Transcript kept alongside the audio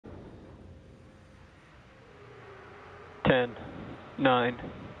10, 9,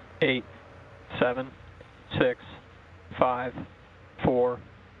 8, 7, 6, 5, 4,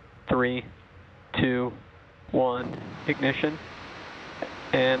 3, 2, 1. Ignition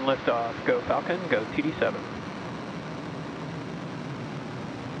and liftoff. Go Falcon, go TD7.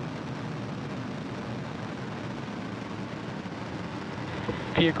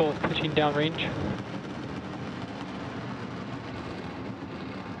 Vehicle is pitching downrange.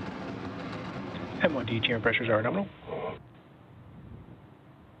 M1D chamber pressures are nominal.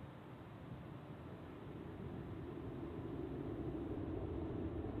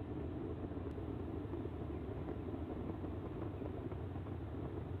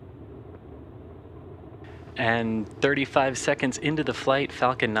 And 35 seconds into the flight,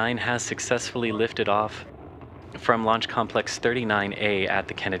 Falcon 9 has successfully lifted off from Launch Complex 39A at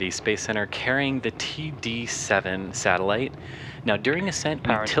the Kennedy Space Center, carrying the TD7 satellite. Now, during ascent,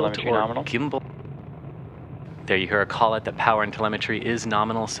 we tilt or nominal. gimbal. There you hear a call out that power and telemetry is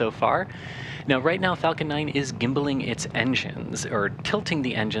nominal so far. Now, right now, Falcon 9 is gimbaling its engines, or tilting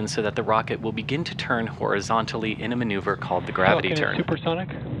the engines so that the rocket will begin to turn horizontally in a maneuver called the gravity Falcon turn. is supersonic.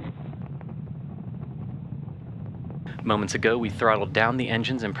 Moments ago, we throttled down the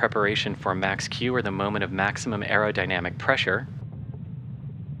engines in preparation for max Q, or the moment of maximum aerodynamic pressure.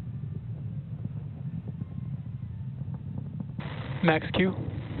 Max Q.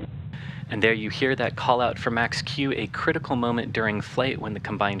 And there you hear that call out for max Q, a critical moment during flight when the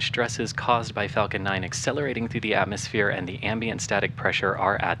combined stresses caused by Falcon 9 accelerating through the atmosphere and the ambient static pressure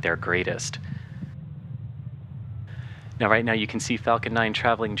are at their greatest. Now, right now you can see Falcon 9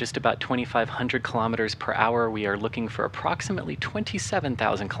 traveling just about 2,500 kilometers per hour. We are looking for approximately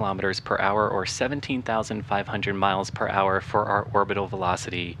 27,000 kilometers per hour, or 17,500 miles per hour for our orbital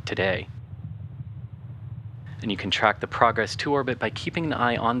velocity today. And you can track the progress to orbit by keeping an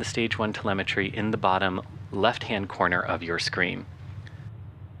eye on the Stage 1 telemetry in the bottom left-hand corner of your screen.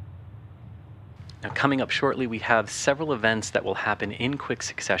 Now, coming up shortly, we have several events that will happen in quick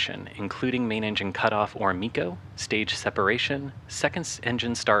succession, including main engine cutoff, or MECO, stage separation, second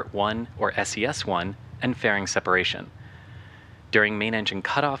engine start 1, or SES1, and fairing separation. During main engine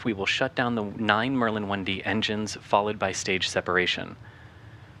cutoff, we will shut down the 9 Merlin 1D engines, followed by stage separation.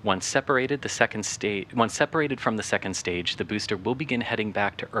 Once separated from the second stage, the booster will begin heading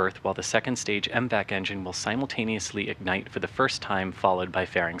back to Earth, while the second stage MVAC engine will simultaneously ignite for the first time, followed by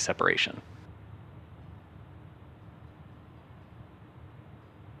fairing separation.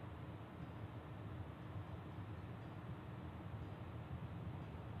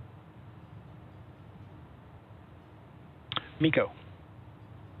 MECO.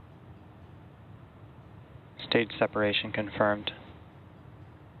 Stage separation confirmed.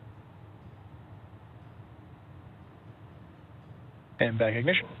 And back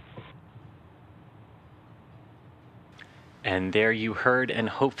ignition. And there you heard and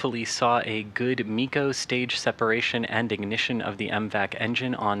hopefully saw a good MECO stage separation and ignition of the MVAC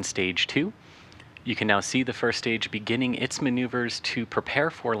engine on stage 2. You can now see the first stage beginning its maneuvers to prepare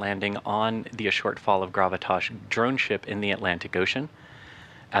for landing on the Shortfall of Gravitas drone ship in the Atlantic Ocean.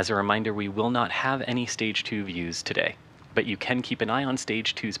 As a reminder, we will not have any stage 2 views today, but you can keep an eye on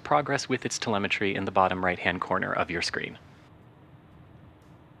stage 2's progress with its telemetry in the bottom right-hand corner of your screen.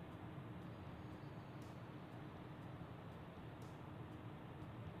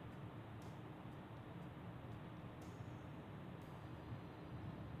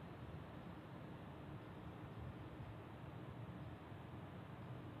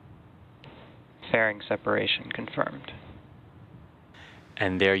 Fairing separation confirmed.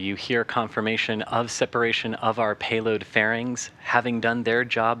 And there you hear confirmation of separation of our payload fairings. Having done their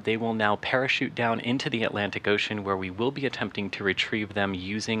job, they will now parachute down into the Atlantic Ocean, where we will be attempting to retrieve them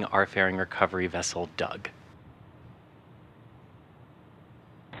using our fairing recovery vessel, Doug.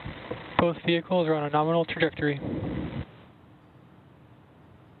 Both vehicles are on a nominal trajectory.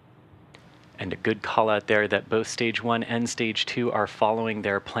 And a good call out there that both stage 1 and stage 2 are following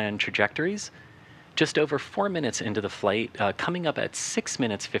their planned trajectories. Just over 4 minutes into the flight, coming up at 6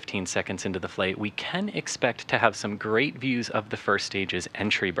 minutes 15 seconds into the flight, we can expect to have some great views of the first stage's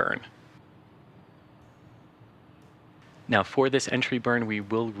entry burn. Now, for this entry burn, we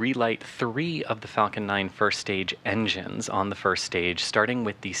will relight 3 of the Falcon 9 first stage engines on the first stage, starting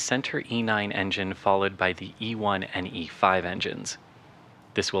with the center E9 engine, followed by the E1 and E5 engines.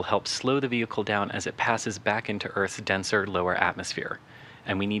 This will help slow the vehicle down as it passes back into Earth's denser lower atmosphere.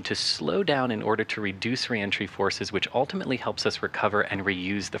 And we need to slow down in order to reduce re-entry forces, which ultimately helps us recover and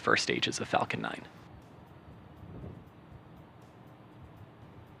reuse the first stages of Falcon 9.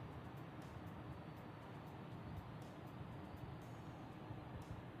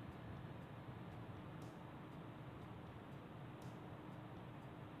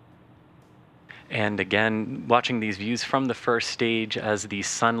 And again, watching these views from the first stage, as the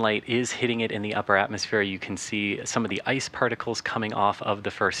sunlight is hitting it in the upper atmosphere, you can see some of the ice particles coming off of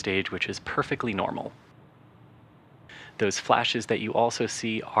the first stage, which is perfectly normal. Those flashes that you also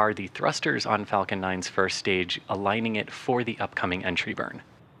see are the thrusters on Falcon 9's first stage, aligning it for the upcoming entry burn.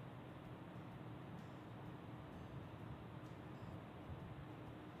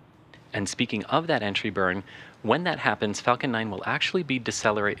 And speaking of that entry burn, when that happens, Falcon 9 will actually be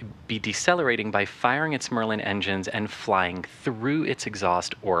decelerating by firing its Merlin engines and flying through its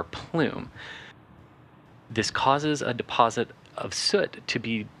exhaust or plume. This causes a deposit of soot to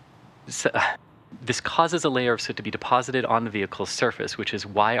be... This causes a layer of soot to be deposited on the vehicle's surface, which is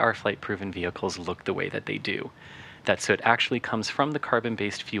why our flight-proven vehicles look the way that they do. That soot actually comes from the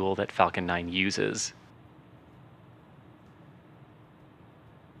carbon-based fuel that Falcon 9 uses.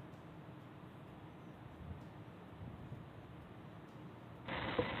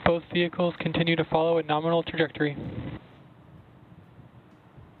 Both vehicles continue to follow a nominal trajectory.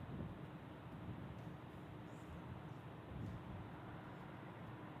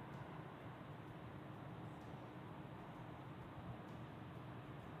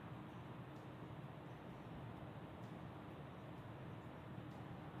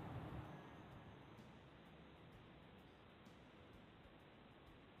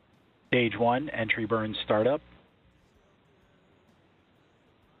 Stage 1, entry burn startup.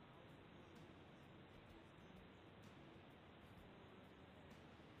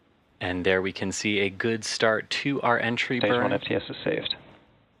 And there we can see a good start to our entry Stage burn. 1 FTS is saved.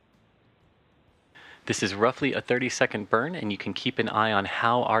 This is roughly a 30-second burn, and you can keep an eye on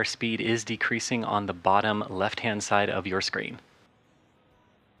how our speed is decreasing on the bottom left-hand side of your screen.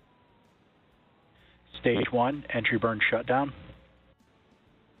 Stage 1, entry burn shutdown.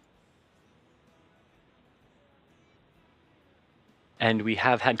 And we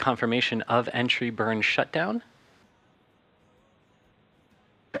have had confirmation of entry burn shutdown.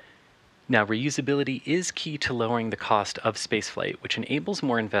 Now, reusability is key to lowering the cost of spaceflight, which enables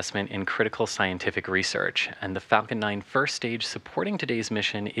more investment in critical scientific research. And the Falcon 9 first stage supporting today's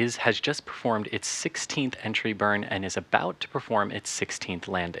mission has just performed its 16th entry burn and is about to perform its 16th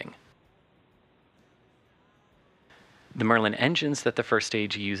landing. The Merlin engines that the first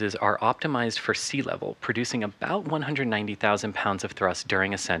stage uses are optimized for sea level, producing about 190,000 pounds of thrust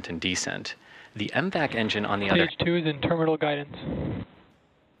during ascent and descent. The MVAC engine on the other... Stage 2 is in terminal guidance.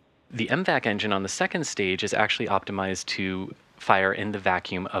 The MVAC engine on the second stage is actually optimized to fire in the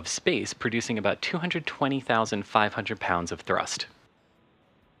vacuum of space, producing about 220,500 pounds of thrust.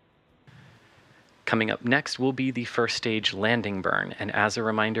 Coming up next will be the first stage landing burn, and as a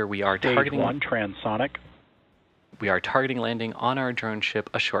reminder, we are targeting... Stage 1, transonic. We are targeting landing on our drone ship,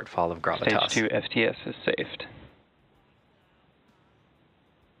 a Shortfall of Gravitas. Stage 2 FTS is saved.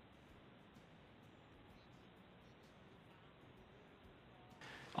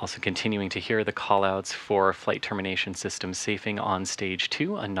 Also continuing to hear the callouts for flight termination system safing on stage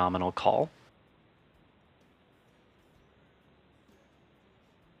 2, a nominal call.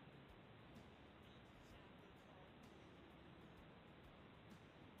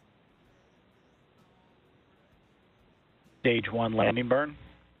 Stage 1, landing burn.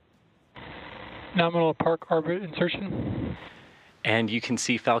 Nominal park orbit insertion. And you can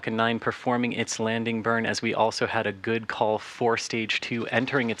see Falcon 9 performing its landing burn, as we also had a good call for stage 2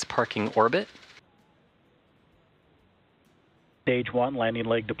 entering its parking orbit. Stage 1, landing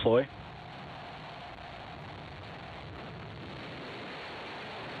leg deploy.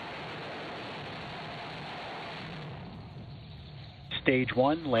 Stage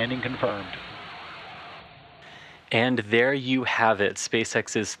 1, landing confirmed. And there you have it,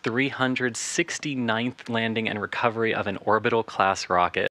 SpaceX's 369th landing and recovery of an orbital class rocket.